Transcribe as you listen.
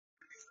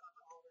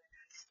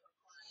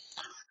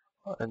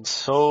And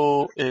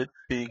so it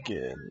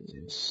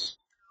begins.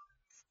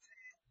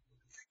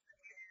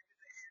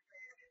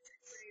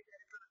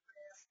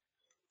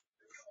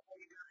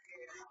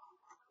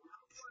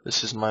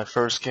 This is my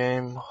first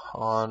game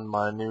on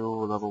my new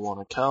level 1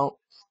 account.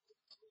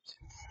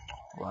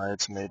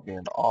 Riot's made me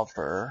an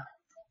offer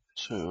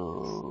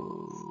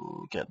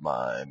to get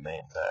my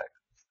main back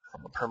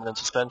from a permanent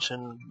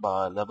suspension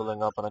by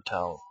leveling up an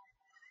account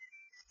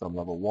from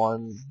level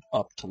 1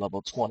 up to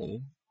level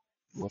 20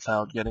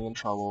 without getting in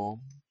trouble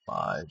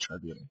by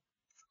Tribunal.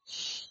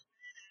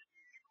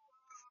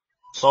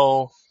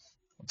 So,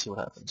 let's see what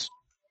happens.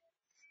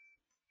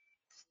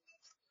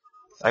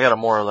 I gotta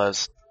more or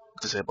less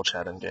disable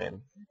chat in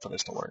game for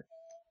this to work,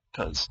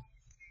 because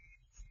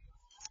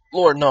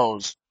Lord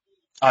knows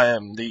I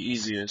am the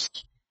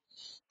easiest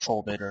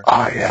troll baiter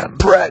I am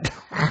bread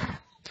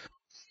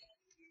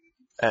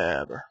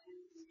ever.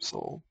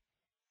 So,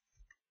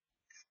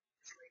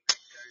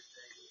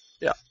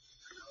 yeah,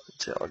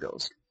 let's see how it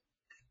goes.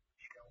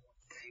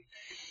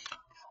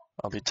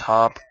 I'll be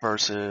top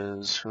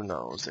versus, who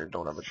knows, they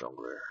don't have a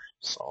jungler,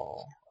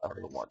 so I don't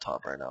even want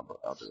top right now, but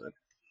I'll do it.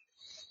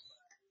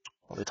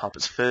 I'll be top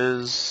is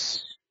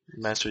Fizz,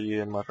 Master Yi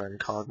and my friend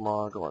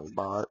Kog'Maw going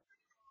bot,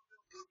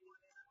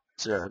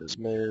 Xerath is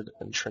mid,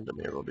 and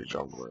Tryndamere will be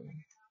jungler.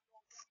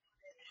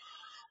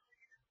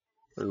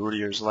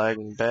 Rudier's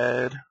lagging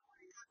bad.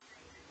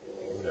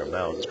 Their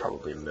mouth is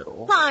probably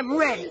middle. I'm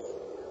ready.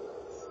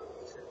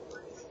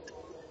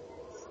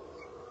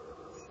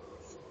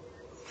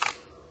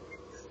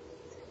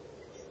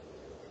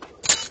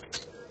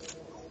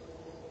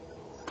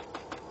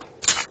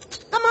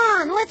 Come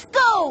on, let's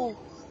go.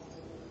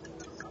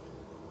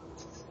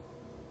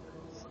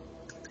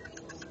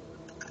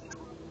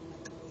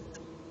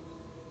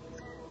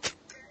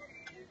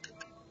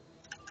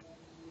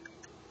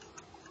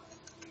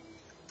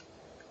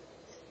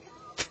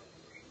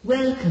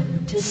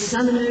 Welcome to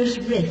Summoner's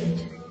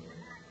Rift.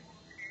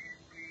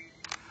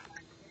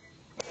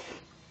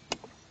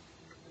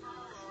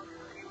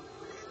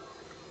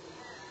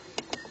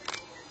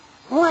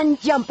 One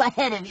jump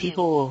ahead of you.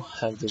 People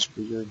have this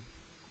weird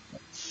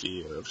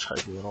fear of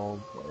Tribunal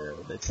where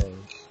they think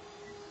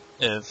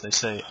if they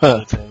say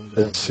anything,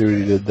 Let's see what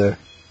you did there.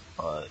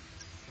 But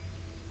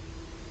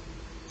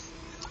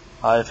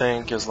I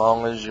think as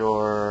long as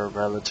you're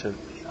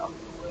relatively out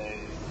of the way,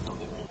 don't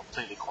need to be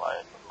completely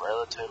quiet, but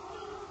relatively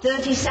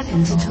 30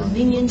 seconds until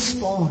minions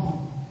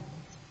spawn.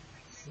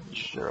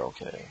 you're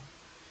okay.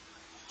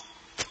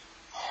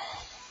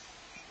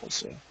 We'll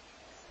see.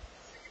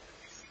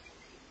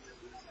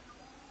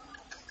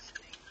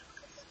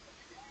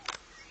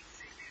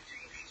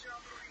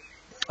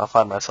 I'll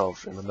find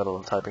myself in the middle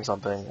of typing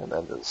something and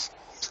then just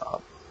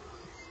stop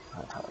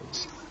at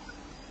times.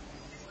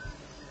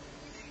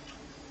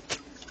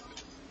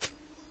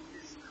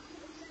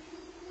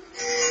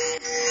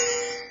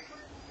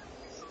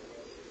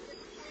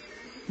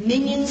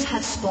 Minions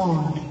have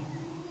spawned.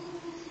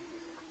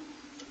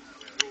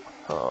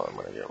 Oh, I'm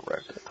gonna get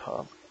wrecked at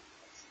top.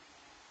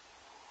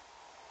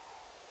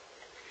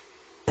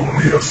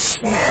 Only a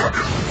spark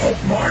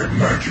of my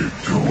magic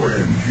to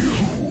end you.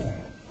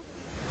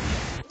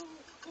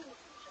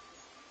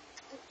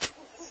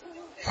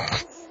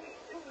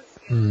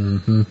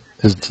 Mm-hmm.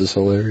 This is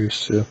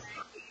hilarious too.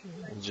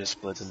 It just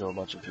splits into a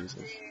bunch of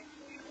pieces.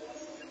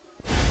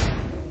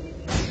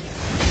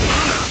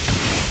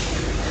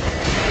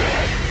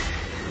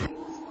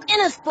 In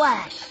a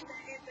splash.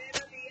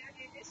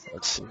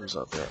 Let's see who's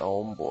up there.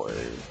 Oh boy,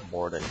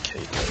 more than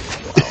Kate.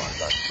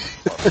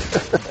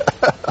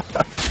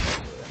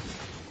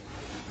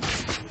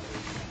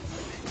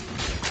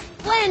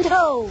 Land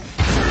ho.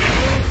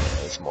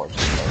 It's more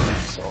just like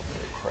myself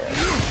and crap.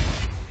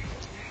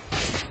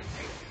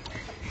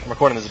 I'm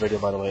recording this video,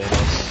 by the way.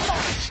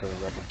 Just for the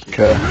record.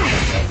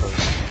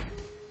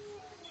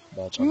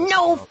 Okay.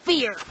 No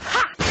fear.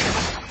 Ha!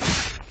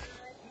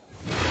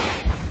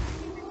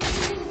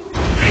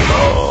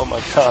 Oh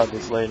my god,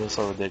 this lane is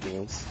so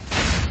ridiculous.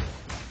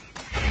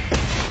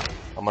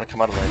 I'm gonna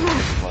come out of lane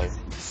with like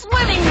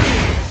Swimming.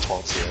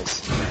 12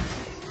 CS.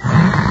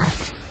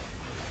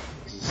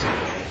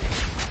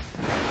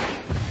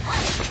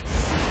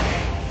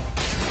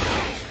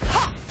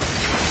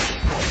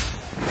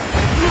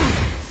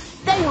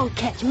 They won't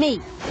catch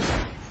me.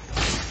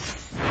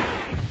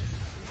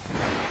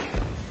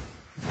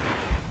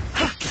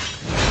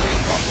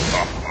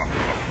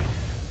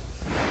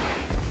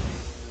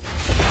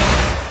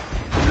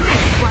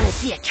 Wanna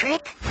see a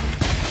trick?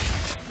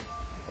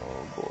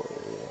 Oh boy.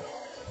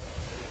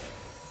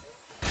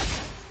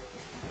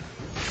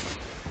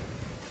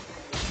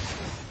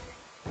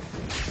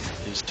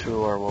 These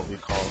two are what we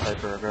call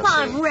hyper aggressive.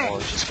 I'm ready. Or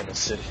just gonna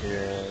sit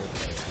here and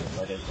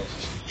let it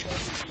try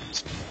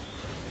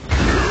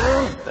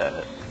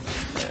that.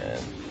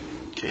 And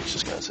Kate's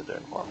just gonna sit there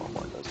and farm on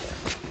one does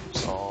that.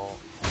 So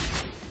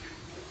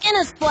In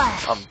a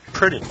splash. I'm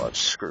pretty much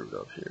screwed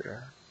up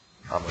here.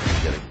 I'm gonna be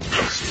getting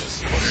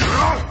CS.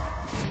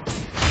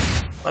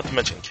 Not to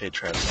mention Kate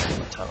traps on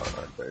my talent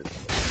aren't very good.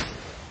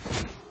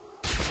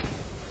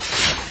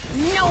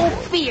 No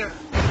fear!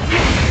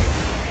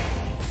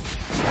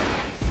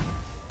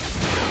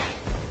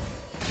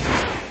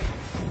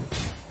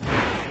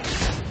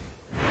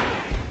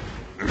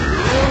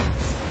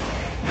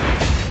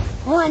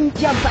 One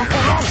jump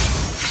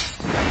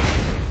ahead!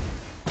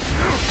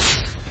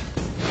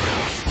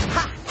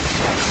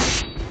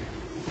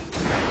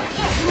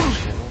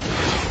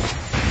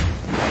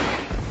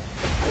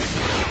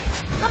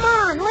 Come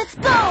on, let's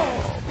go!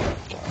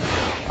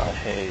 I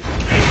hate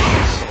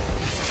so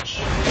much.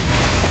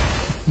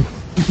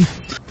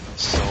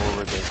 So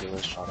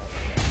ridiculous trying to.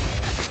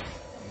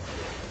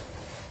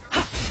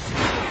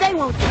 They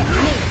won't catch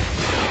me!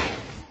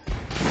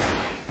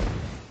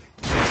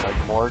 Like,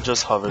 more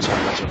just hovers from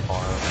such a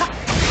far.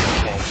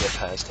 Can't get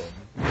past him.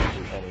 Do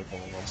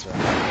anything against her.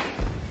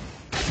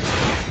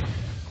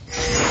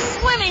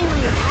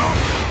 Swimmingly!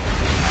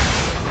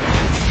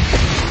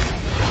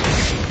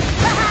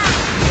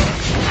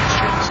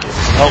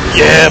 Oh,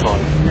 yeah, boy!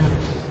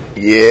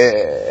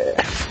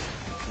 Yeah.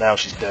 Now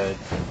she's dead.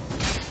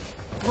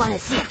 Wanna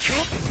see a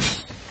trick?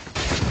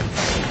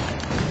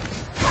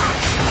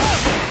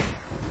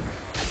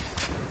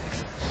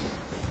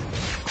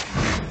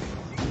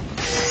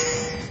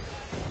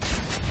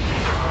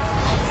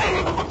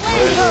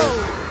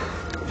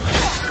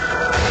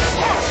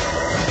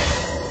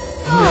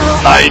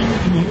 Nice!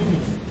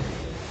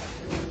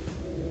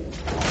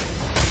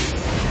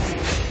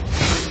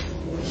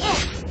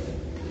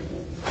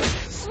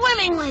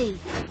 Swimmingly!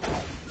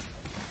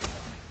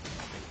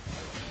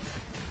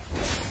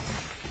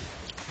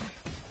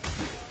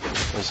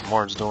 This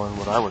Mord's doing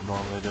what I would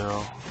normally do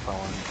if I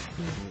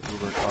went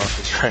uber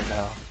cautious right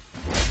now.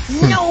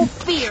 No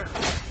fear!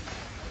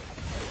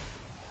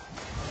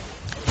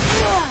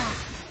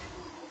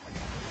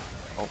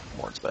 Oh,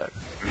 Mord's back.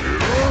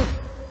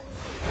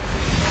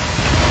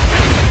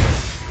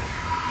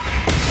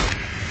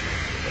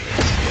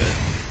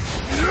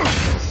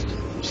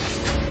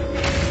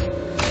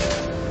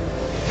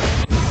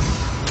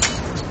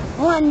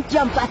 One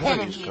jump ahead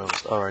Where of is you!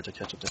 Ghost? Alright, to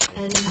catch up to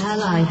me. An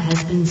ally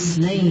has been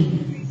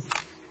slain.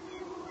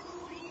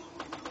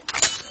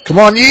 Come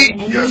on, An yeet.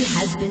 enemy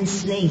has been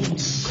slain.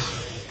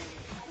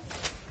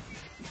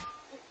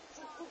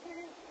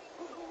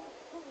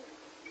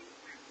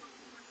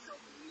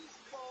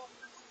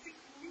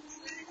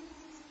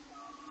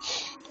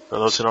 For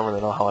those who don't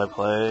really know how I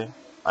play,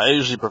 I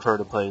usually prefer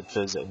to play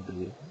Fizz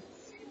AD.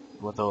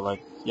 With the,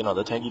 like, you know,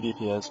 the tanky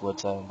DPS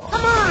with Come on,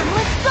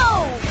 let's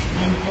go!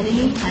 An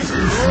enemy has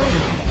been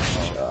slain.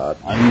 I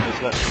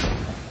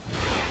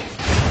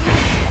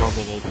don't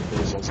think AP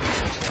Fizz does too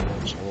much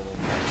damage other than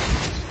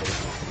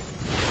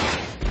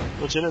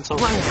which in itself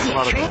Wanna is see a a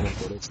lot of trick? damage,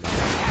 but it's not.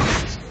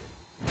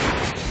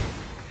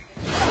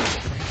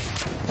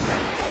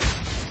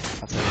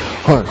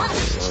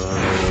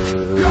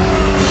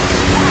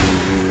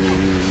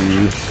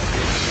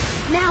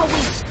 Now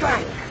we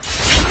strike!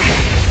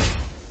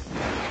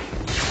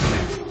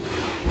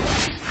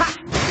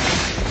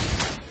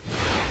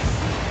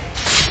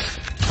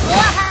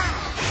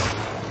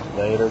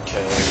 Later,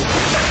 K.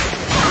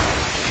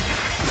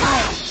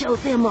 I'll show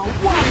them a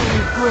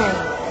wild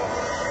grave!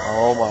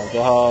 Oh my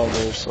god,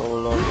 they're so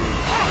lucky.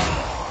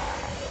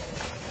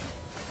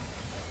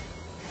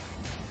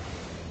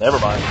 Never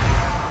mind.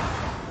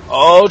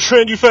 Oh,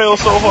 Trent, you fail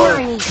so hard.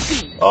 Wearing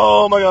feet!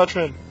 Oh my god,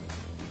 Trent.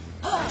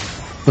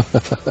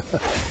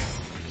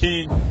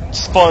 He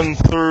spun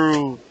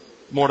through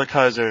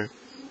Mordekaiser.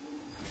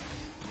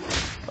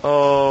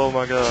 Oh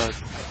my god.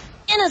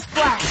 In a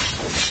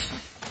splash!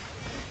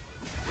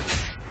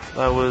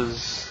 That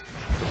was...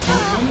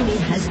 An enemy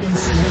has been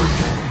slain.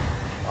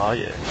 Oh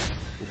yeah.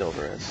 He's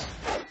over us.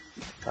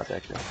 Got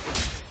that kill.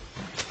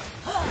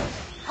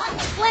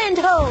 Land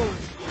ho!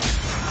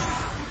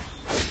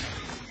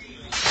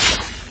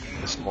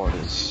 This Mord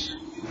is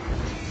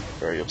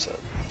very upset.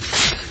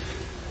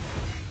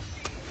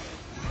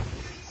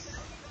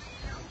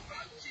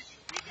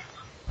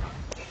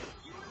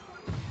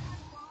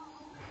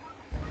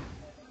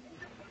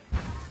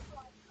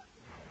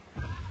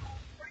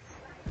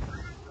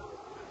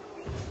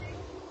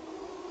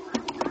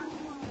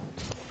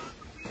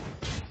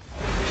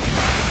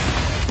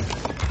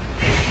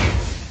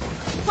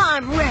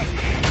 I'm ready!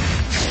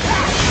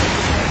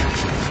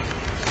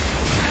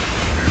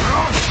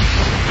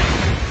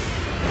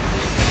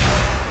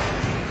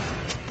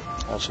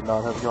 I should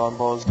not have gone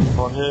balls deep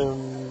on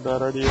him.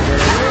 Bad idea.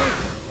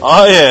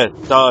 Oh yeah!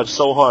 Dodge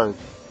so hard.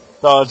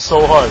 Dodge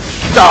so hard.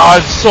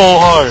 Dodge so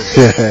hard!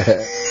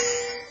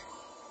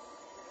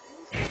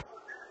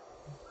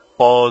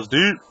 Balls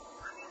deep.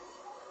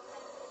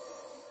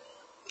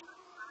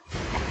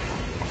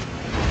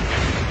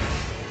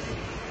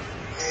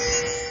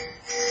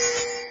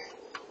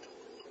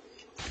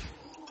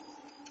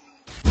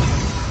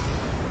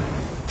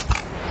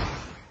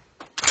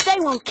 They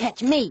won't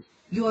catch me!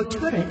 Your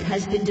turret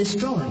has been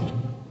destroyed.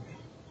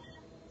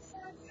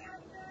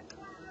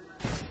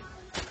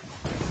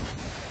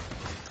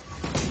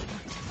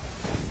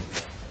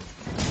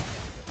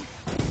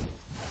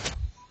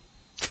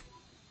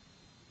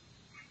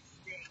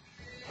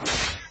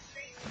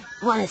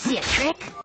 Wanna see a trick?